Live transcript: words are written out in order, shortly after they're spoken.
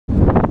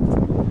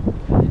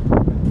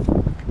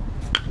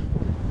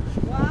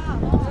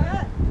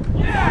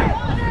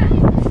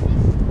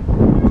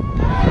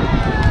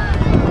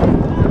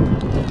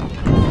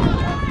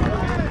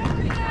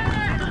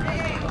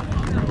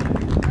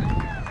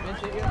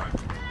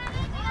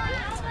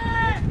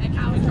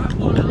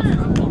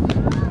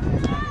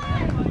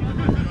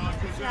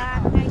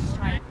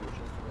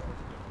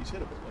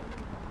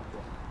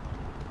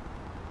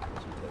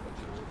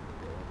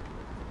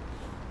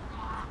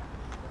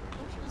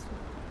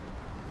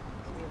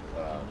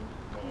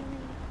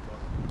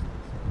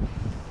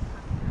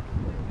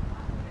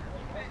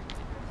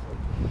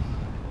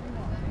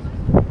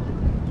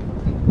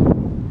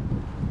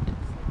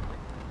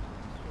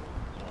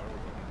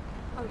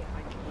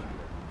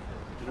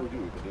we do.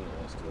 We've been doing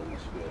the last 2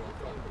 weeks. We did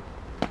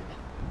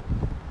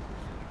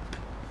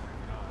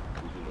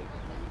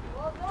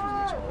like 2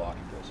 weeks of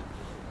blocking drills.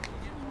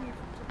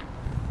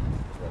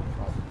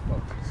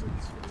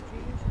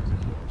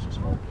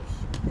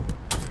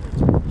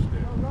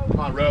 Come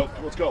on, Ro.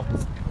 Let's go.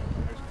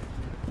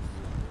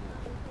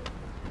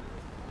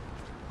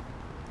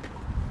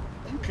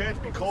 You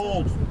can't be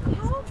cold.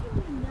 How can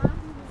we not?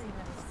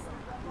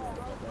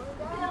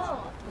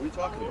 What are you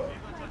talking about?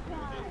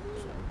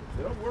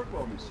 They don't work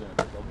well in these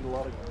sandals. They'll get a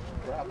lot of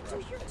crap. So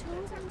your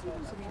toes on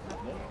toes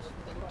No,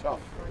 it's tough.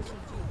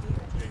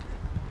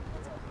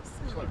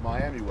 It's like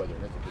Miami weather,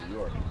 nothing but New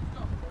York.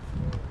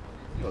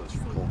 You know this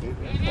from Colgate.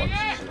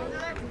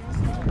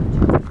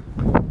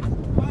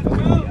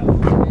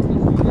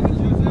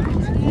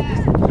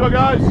 Let's go,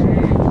 guys!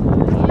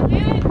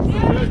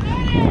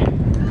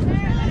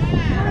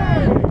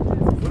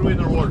 What are we in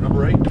their order?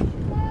 Number 8?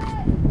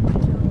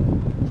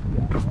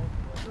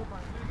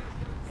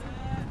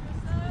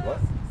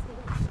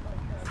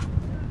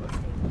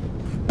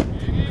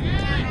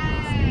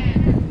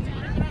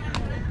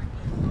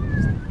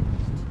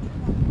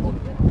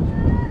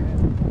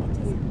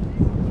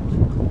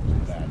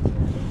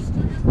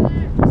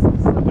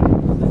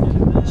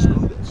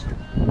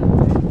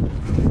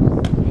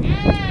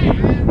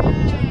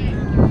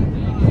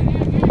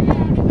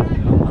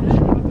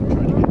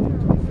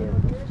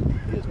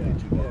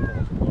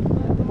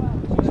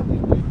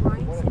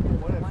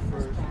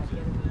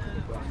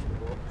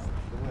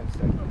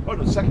 Oh,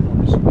 no, the second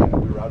one is, yeah,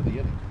 we were out of the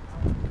inning.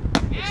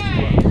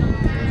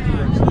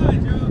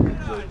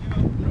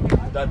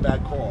 That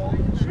bad call.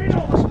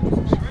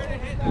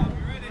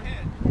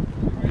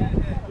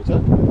 What's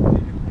that?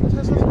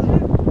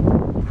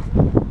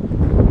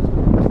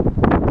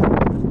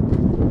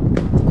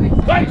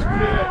 Nice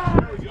pitch!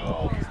 There we go.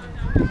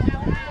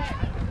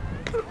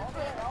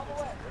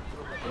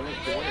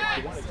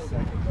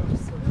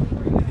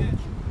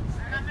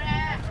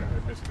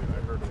 I missed it. I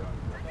heard about it.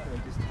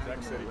 Zach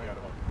said he got it.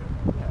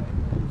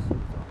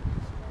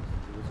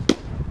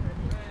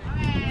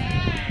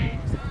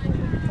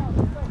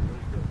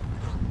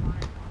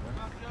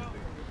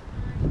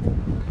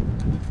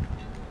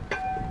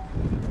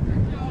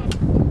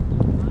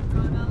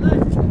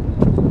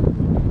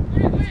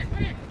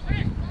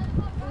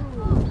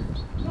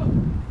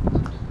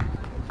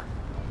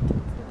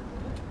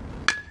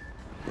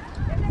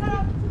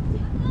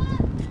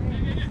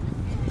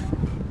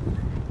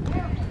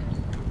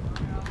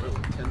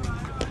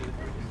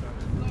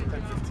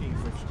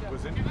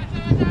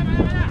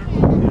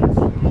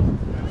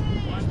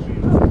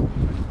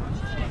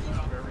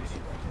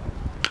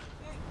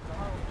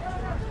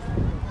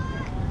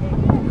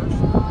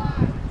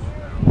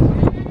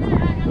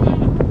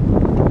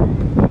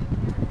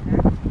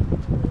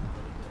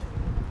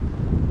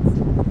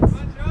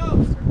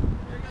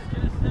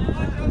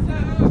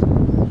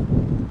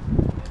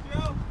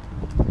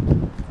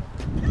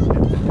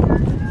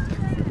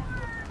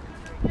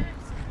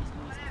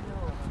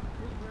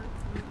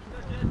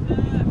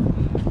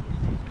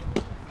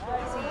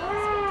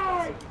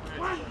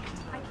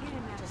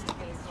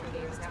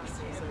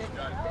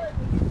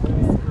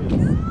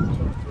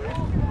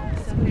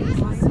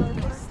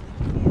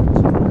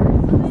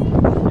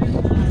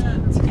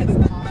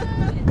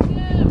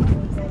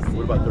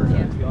 What about third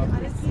down?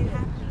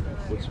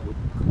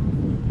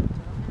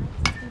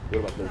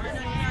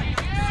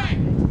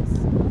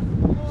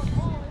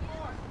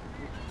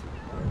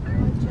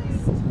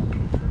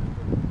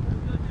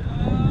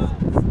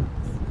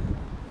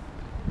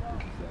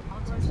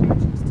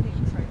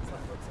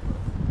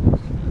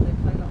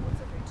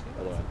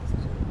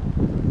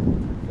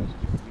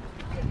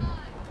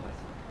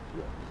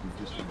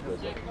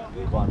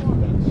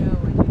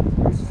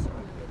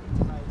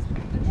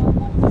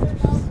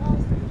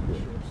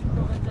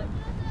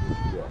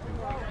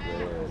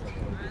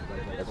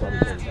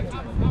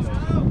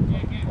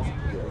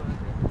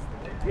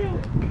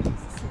 Yes.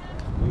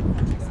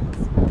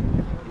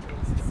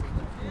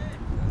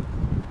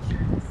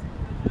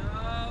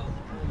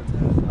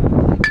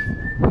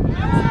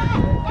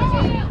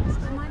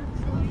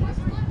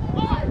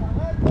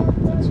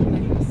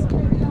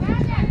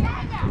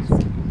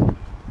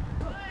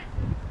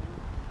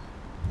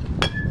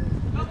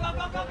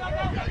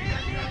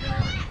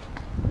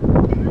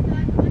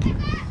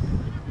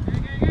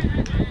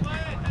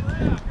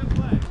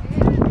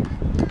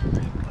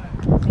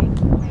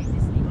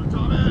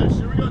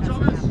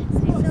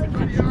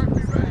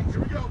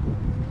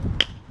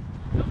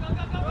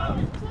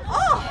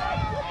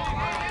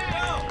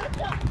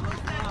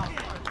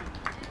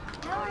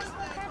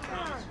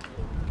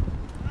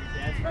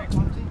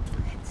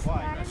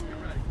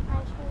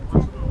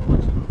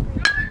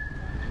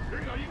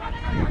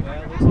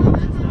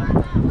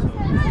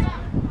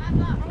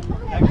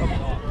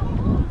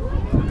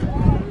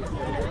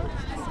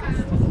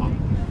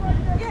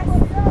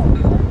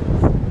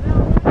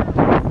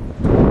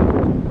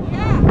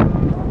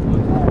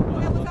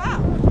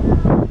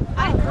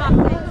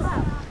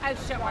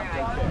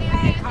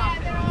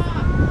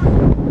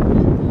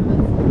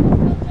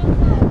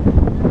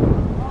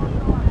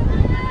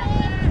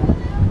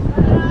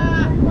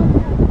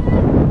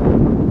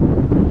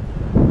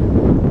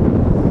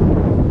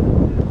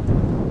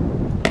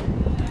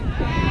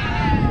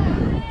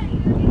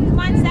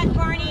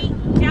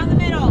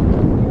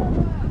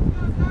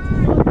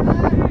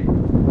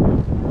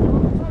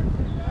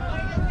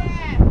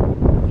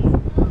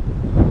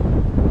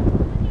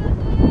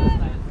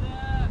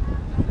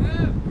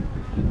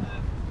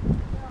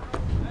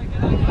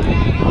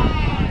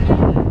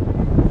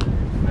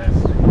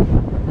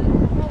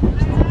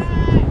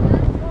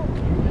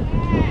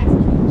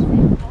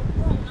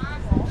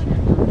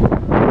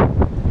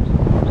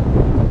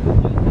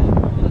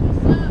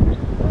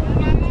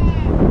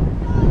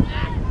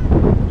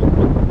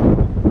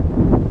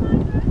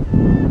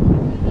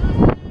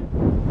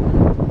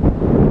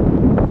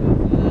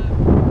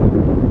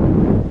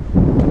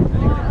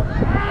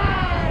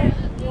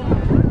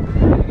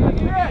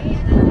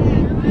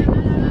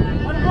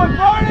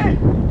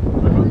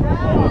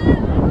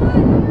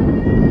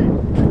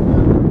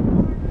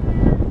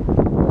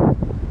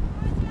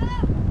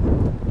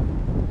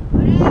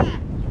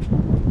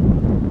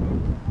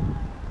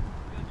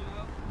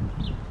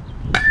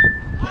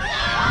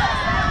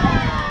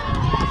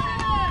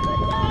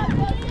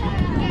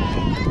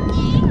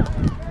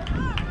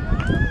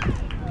 Go,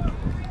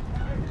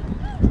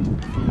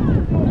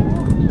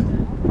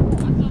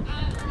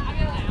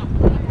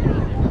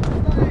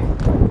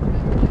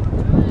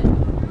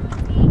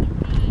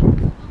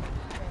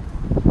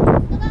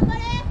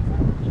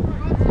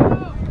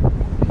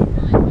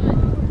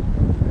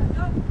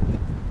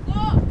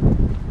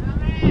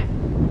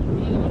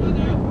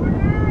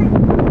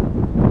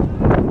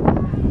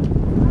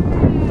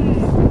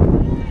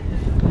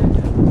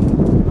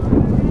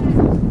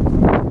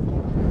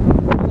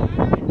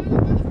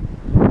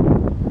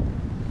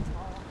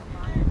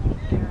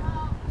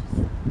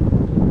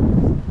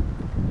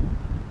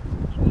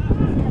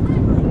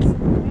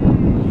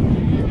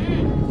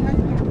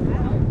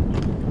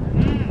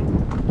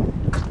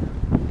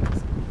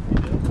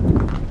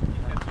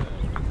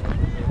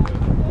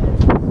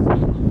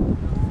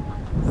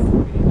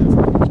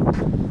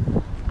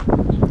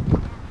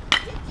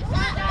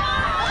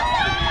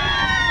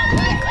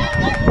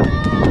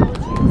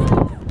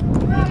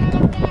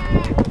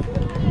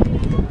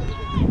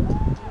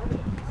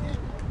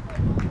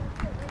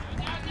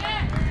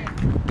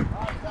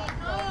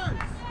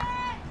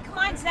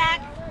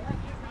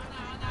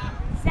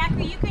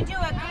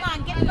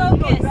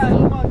 go,